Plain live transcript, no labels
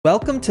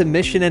Welcome to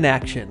Mission in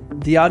Action,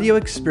 the audio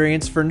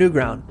experience for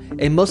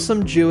Newground, a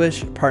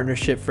Muslim-Jewish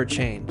partnership for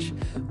change.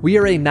 We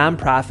are a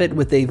nonprofit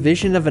with a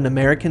vision of an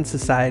American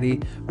society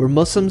where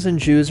Muslims and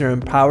Jews are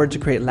empowered to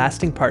create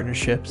lasting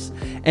partnerships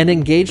and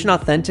engage in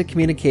authentic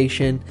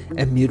communication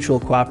and mutual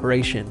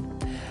cooperation.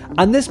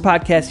 On this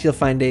podcast, you'll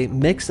find a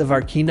mix of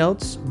our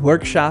keynotes,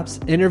 workshops,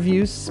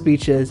 interviews,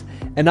 speeches,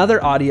 and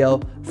other audio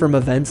from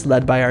events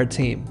led by our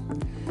team.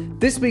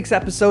 This week's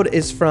episode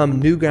is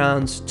from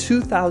Newground's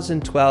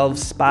 2012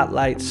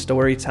 Spotlight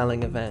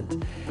Storytelling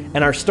event,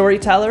 and our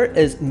storyteller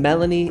is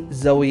Melanie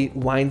Zoe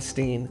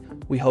Weinstein.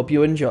 We hope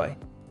you enjoy.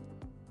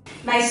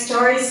 My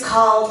story is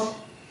called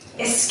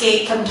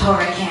Escape from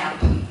Torah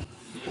Camp.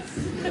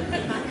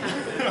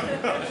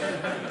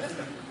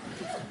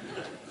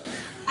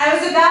 I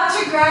was about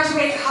to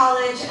graduate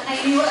college, and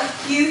I knew a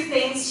few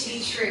things to be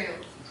true.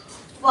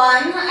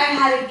 One, I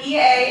had a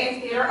BA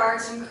in theater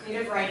arts and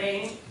creative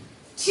writing.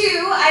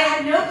 Two, I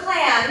had no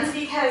plans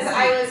because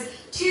I was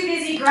too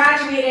busy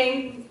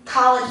graduating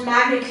college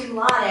magna cum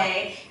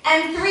laude.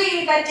 And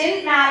three, that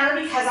didn't matter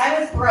because I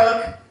was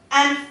broke.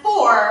 And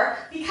four,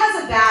 because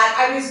of that,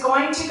 I was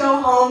going to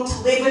go home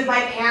to live with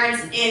my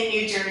parents in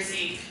New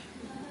Jersey.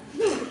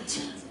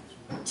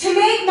 To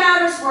make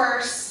matters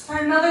worse,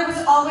 my mother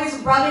was always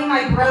rubbing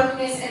my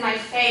brokenness in my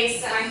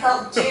face, and I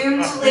felt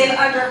doomed to live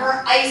under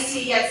her icy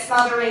yet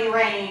smothering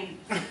rain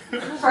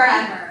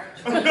forever.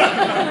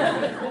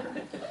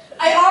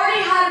 I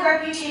already had a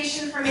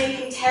reputation for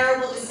making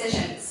terrible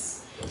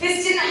decisions.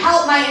 This didn't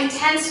help my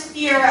intense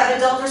fear of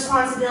adult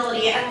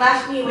responsibility and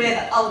left me with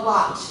a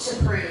lot to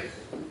prove.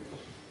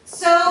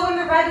 So when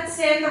the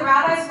Rebbitzin, the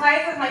rabbi's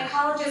wife of my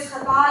college's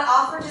Chabad,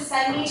 offered to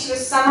send me to a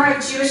summer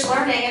of Jewish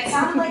learning, it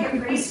sounded like a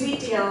pretty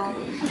sweet deal.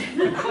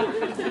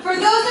 For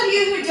those of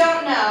you who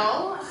don't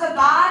know,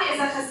 Chabad is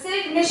a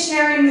Hasidic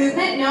missionary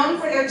movement known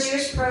for their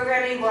Jewish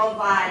programming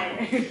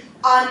worldwide.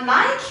 On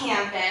my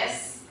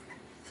campus,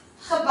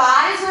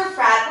 Chabad is where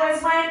frat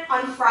boys went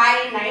on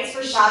Friday nights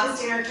for Shabbos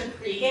dinner to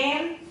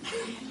pregame,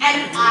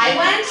 and I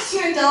went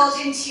to indulge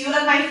in two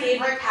of my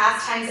favorite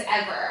pastimes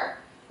ever.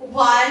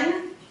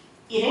 One,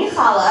 eating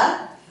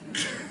challah,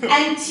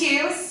 and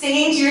two,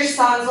 singing Jewish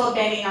songs while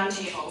banging on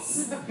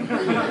tables.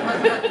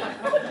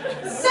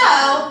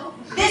 So,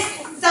 this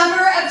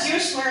summer of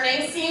Jewish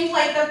learning seemed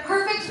like the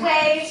perfect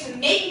way to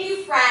make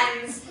new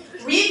friends,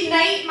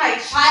 reignite my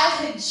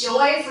childhood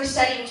joy for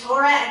studying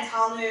Torah and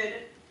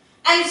Talmud,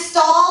 and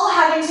stall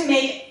having to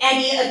make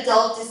any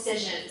adult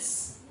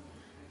decisions.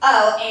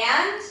 Oh,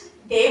 and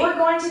they were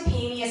going to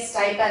pay me a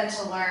stipend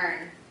to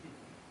learn.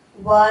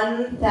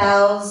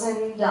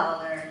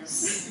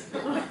 $1,000.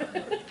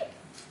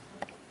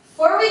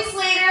 4 weeks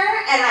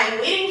later, and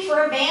I'm waiting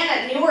for a van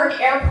at Newark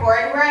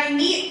Airport where I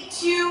meet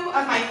two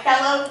of my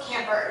fellow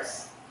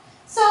campers.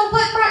 So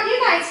what brought you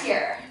guys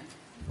here?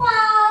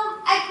 Well,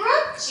 I grew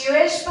up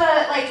Jewish,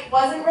 but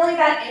wasn't really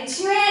that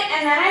into it,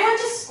 and then I went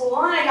to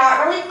school and I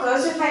got really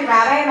close with my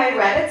rabbi and my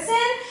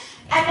Rebbitzin,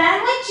 and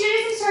then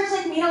Judaism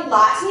started to mean a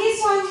lot to me,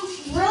 so I'm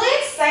really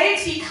excited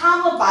to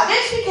become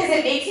Lubavitch because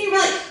it makes me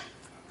really...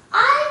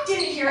 I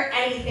didn't hear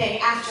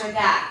anything after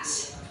that.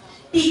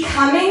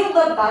 Becoming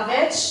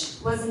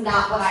Lubavitch was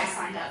not what I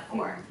signed up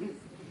for.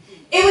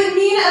 It would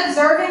mean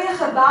observing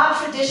Chabad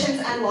traditions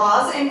and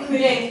laws,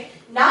 including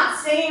not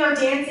singing or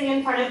dancing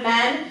in front of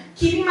men,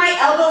 keeping my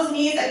elbows,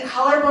 knees, and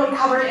collarbone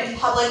covered in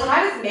public. When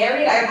I was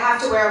married, I would have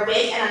to wear a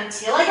wig, and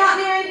until I got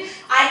married,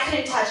 I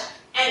couldn't touch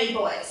any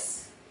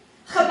boys.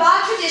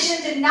 Chabad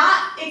tradition did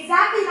not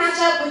exactly match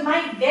up with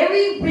my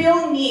very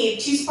real need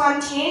to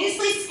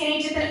spontaneously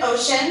skinny dip in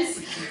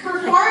oceans,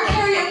 perform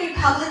karaoke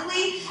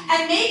publicly,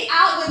 and make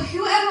out with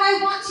whoever I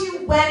want to,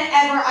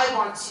 whenever I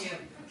want to.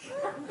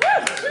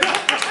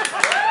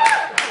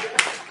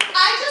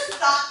 I just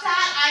thought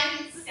that, I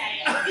didn't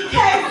say it,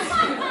 because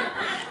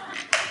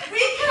we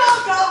can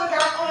all go with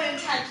our own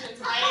intentions,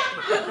 right?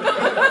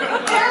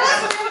 There was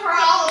room for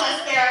all of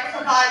us there at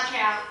Chabad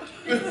camp.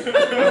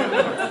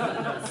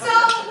 So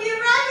we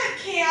arrive at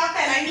camp,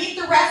 and I meet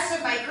the rest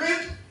of my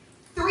group,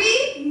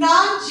 3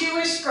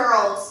 non-Jewish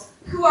girls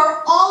who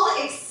are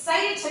all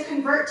excited to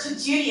convert to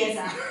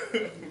Judaism,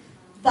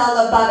 the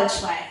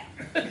Lubavitch way.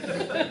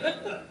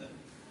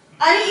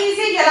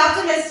 Uneasy yet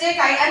optimistic,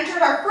 I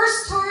entered our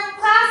first Torah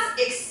class,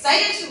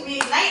 excited to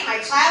reignite my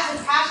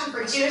childhood passion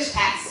for Jewish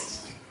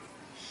text.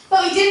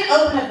 But we didn't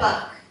open a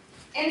book.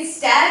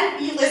 Instead,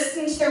 we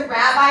listened to the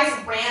rabbi's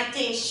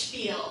ranting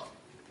spiel.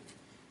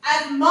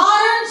 As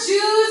modern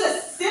Jews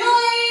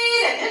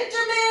assimilate and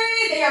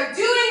intermarry, they are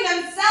doing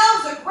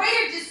themselves a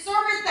greater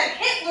disservice than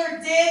Hitler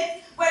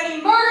did when he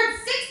murdered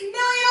 6 million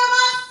of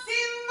us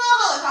in the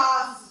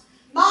Holocaust.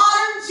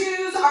 Modern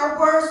Jews are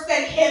worse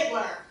than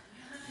Hitler.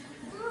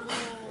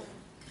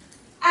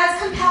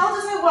 As compelled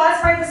as I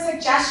was by the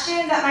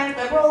suggestion that my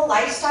liberal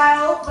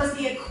lifestyle was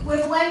the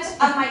equivalent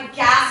of my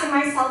gassing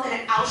myself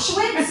in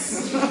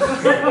Auschwitz,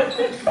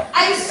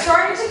 I was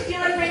starting to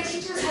feel like my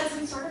teachers had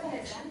some sort of an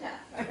agenda.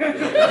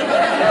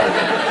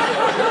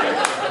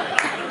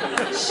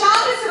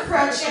 Shabbos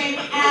approaching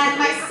and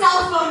my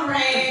cell phone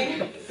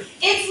rang.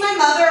 It's my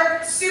mother,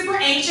 super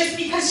anxious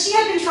because she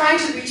had been trying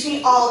to reach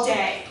me all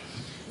day.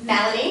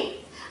 Melanie,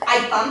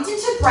 I bumped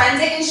into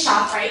Brenda in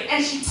ShopRite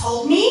and she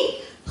told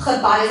me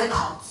Chabad is a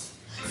cult.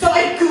 So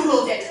I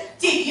Googled it.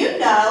 Did you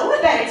know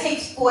that it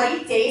takes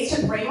 40 days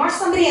to brainwash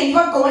somebody and you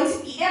are going to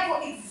be there for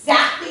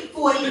exactly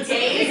 40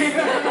 days? Melanie,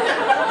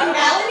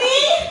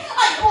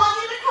 I want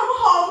you to come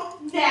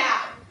home now.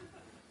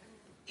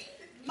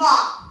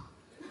 Mom,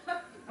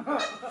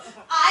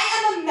 I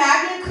am a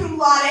magna cum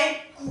laude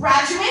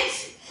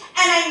graduate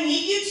and I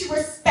need you to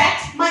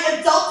respect my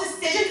adult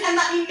decisions and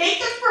let me make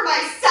them for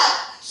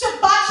myself.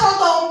 Shabbat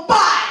shalom,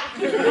 bye!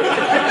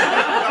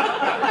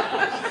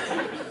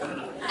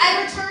 I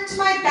returned to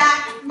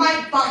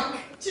my bunk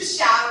to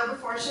shower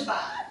before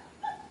Shabbat.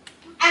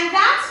 And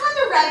that's when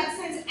the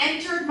Rebbitsons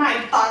entered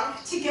my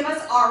bunk to give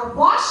us our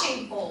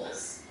washing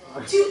bowls,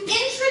 to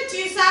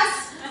introduce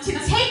us to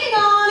taking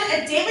on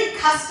a daily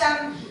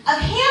custom of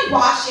hand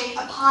washing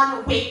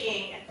upon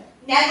waking.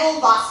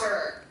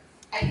 Nagelwasser,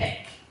 I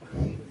think.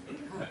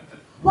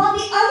 While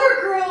the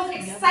other girls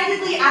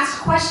excitedly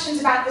asked questions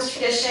about this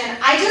tradition,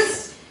 I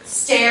just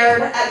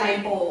stared at my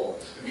bowl,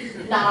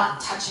 not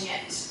touching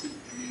it.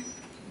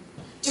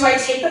 Do I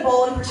take the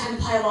bowl and pretend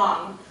to play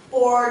along?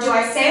 Or do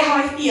I say how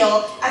I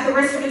feel at the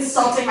risk of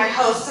insulting my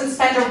hosts and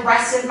spend the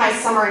rest of my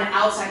summer an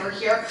outsider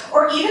here?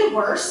 Or even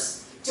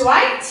worse, do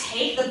I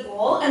take the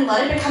bowl and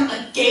let it become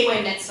a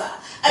gateway mitzvah,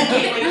 a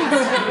gateway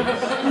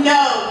custom?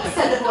 No,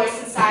 said the voice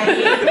inside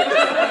me.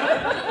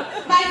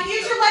 My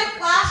future life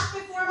flashed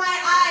before my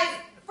eyes.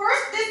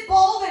 First this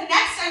bowl, the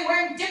next I'm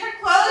wearing different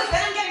clothes,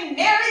 then I'm getting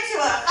married to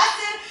a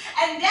husband,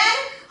 and then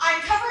I'm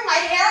covering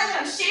my hair, and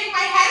then I'm shaving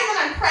my head, and then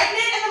I'm pregnant,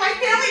 and then my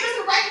family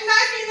doesn't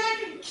recognize me, and then I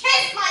can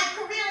kiss my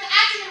career in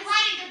acting and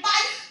writing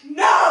goodbye.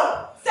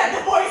 No, said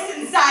the voice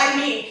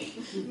inside me.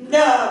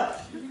 No.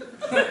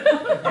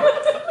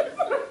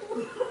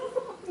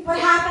 What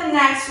happened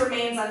next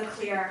remains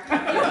unclear.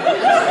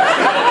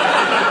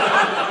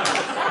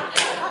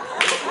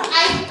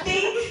 I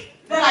think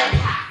that I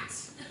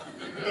packed.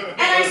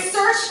 And I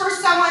searched for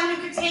someone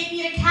who could take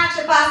me to catch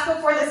a bus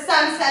before the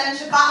sunset and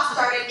Shabbat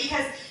started,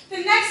 because the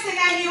next thing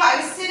I knew,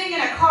 I was sitting in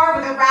a car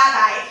with a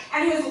rabbi,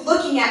 and he was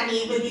looking at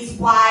me with these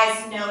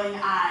wise, knowing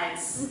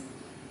eyes.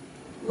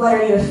 What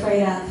are you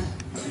afraid of?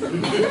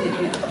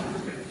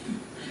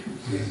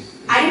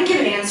 I didn't give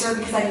an answer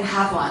because I didn't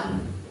have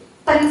one.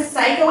 But in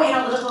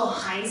psychoanalytical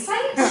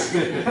hindsight,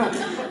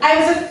 I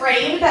was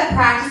afraid that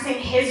practicing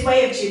his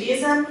way of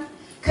Judaism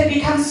could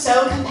become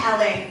so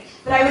compelling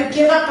that I would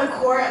give up the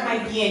core of my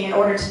being in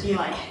order to be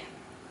like him.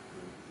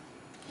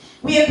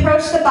 We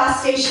approached the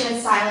bus station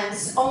in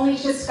silence, only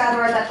to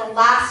discover that the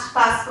last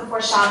bus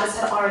before Shabbos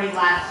had already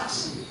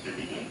left.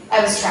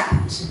 I was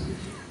trapped.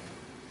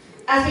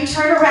 As we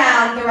turned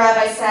around, the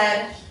rabbi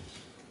said,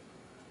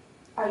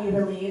 "Are you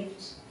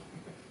relieved?"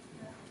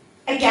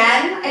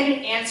 Again, I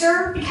didn't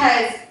answer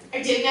because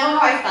I didn't know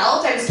how I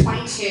felt. I was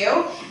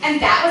 22, and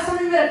that was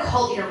something that a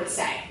cult leader would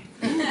say.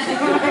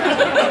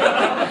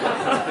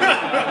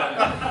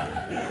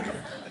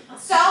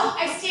 So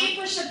I stayed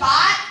for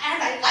Shabbat,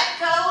 and I let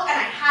go, and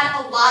I had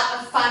a lot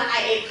of fun.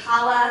 I ate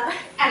challah,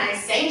 and I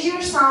sang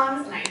Jewish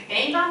songs, and I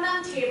banged on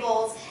them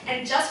tables,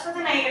 and just for the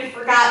night I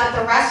forgot that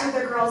the rest of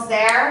the girls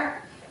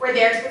there were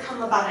there to become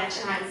Lubavitch,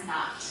 and I was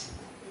not.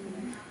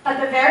 But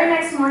the very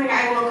next morning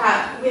I woke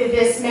up with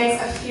this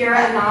mix of fear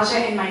and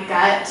nausea in my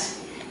gut,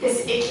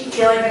 this icky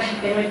feeling that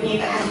had been with me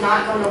that had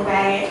not gone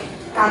away,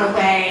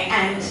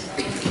 and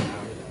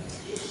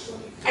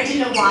I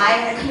didn't know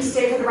why I couldn't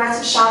stay for the rest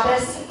of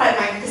Shabbos, but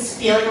this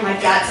feeling in my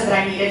gut said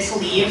that I needed to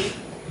leave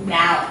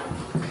now.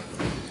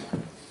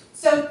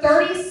 So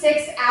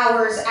 36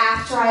 hours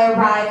after I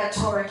arrived at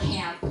Torah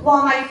camp,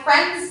 while my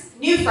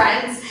new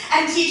friends,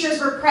 and teachers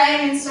were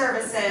praying in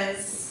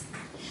services,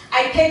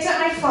 I picked up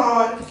my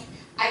phone,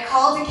 I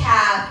called a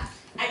cab,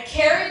 I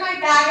carried my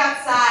bag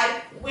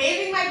outside,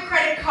 waving my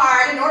credit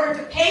card in order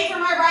to pay for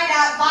my ride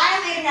out,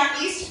 violating at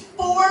least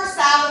 4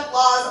 Sabbath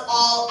laws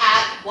all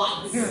at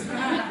once.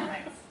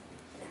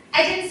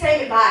 I didn't say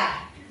goodbye.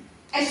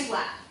 I just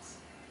left.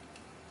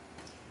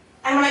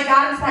 And when I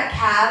got into that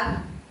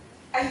cab,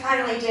 I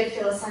finally did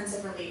feel a sense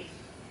of relief.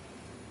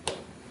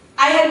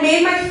 I had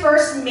made my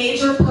first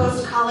major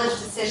post-college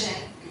decision.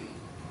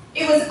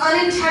 It was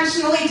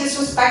unintentionally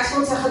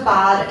disrespectful to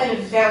Chabad and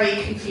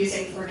very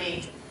confusing for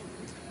me.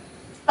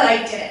 But I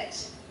did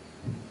it.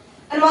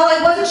 And while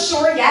I wasn't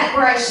sure yet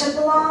where I should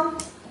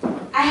belong,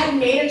 I had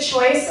made a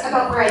choice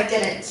about where I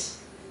didn't.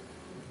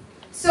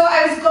 So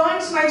I was going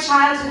to my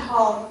childhood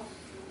home,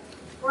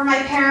 where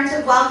my parents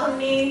had welcomed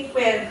me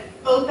with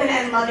open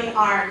and loving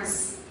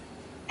arms,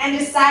 and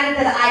decided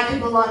that I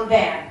could belong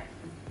there,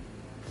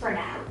 for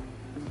now.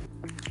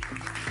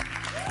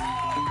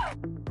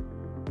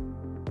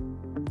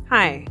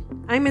 Hi,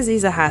 I'm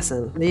Aziza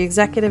Hassan, the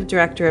Executive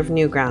Director of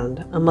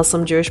Newground, a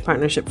Muslim-Jewish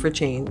Partnership for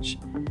Change.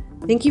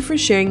 Thank you for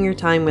sharing your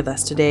time with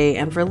us today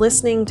and for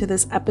listening to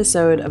this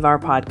episode of our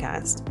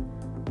podcast.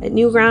 At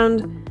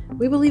Newground,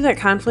 we believe that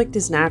conflict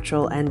is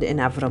natural and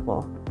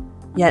inevitable,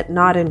 yet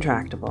not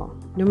intractable,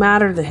 no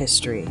matter the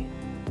history.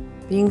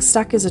 Being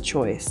stuck is a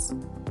choice.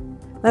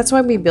 That's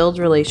why we build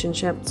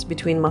relationships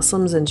between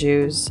Muslims and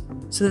Jews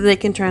so that they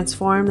can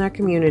transform their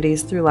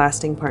communities through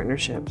lasting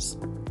partnerships.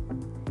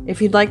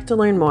 If you'd like to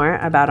learn more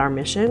about our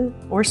mission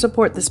or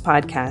support this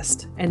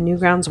podcast and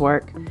Newground's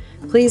work,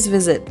 please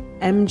visit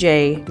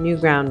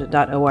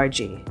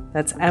mjnewground.org.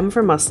 That's M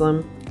for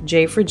Muslim,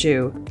 J for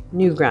Jew,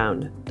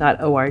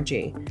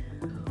 newground.org.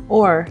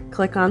 Or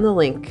click on the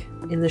link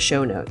in the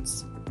show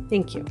notes.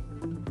 Thank you.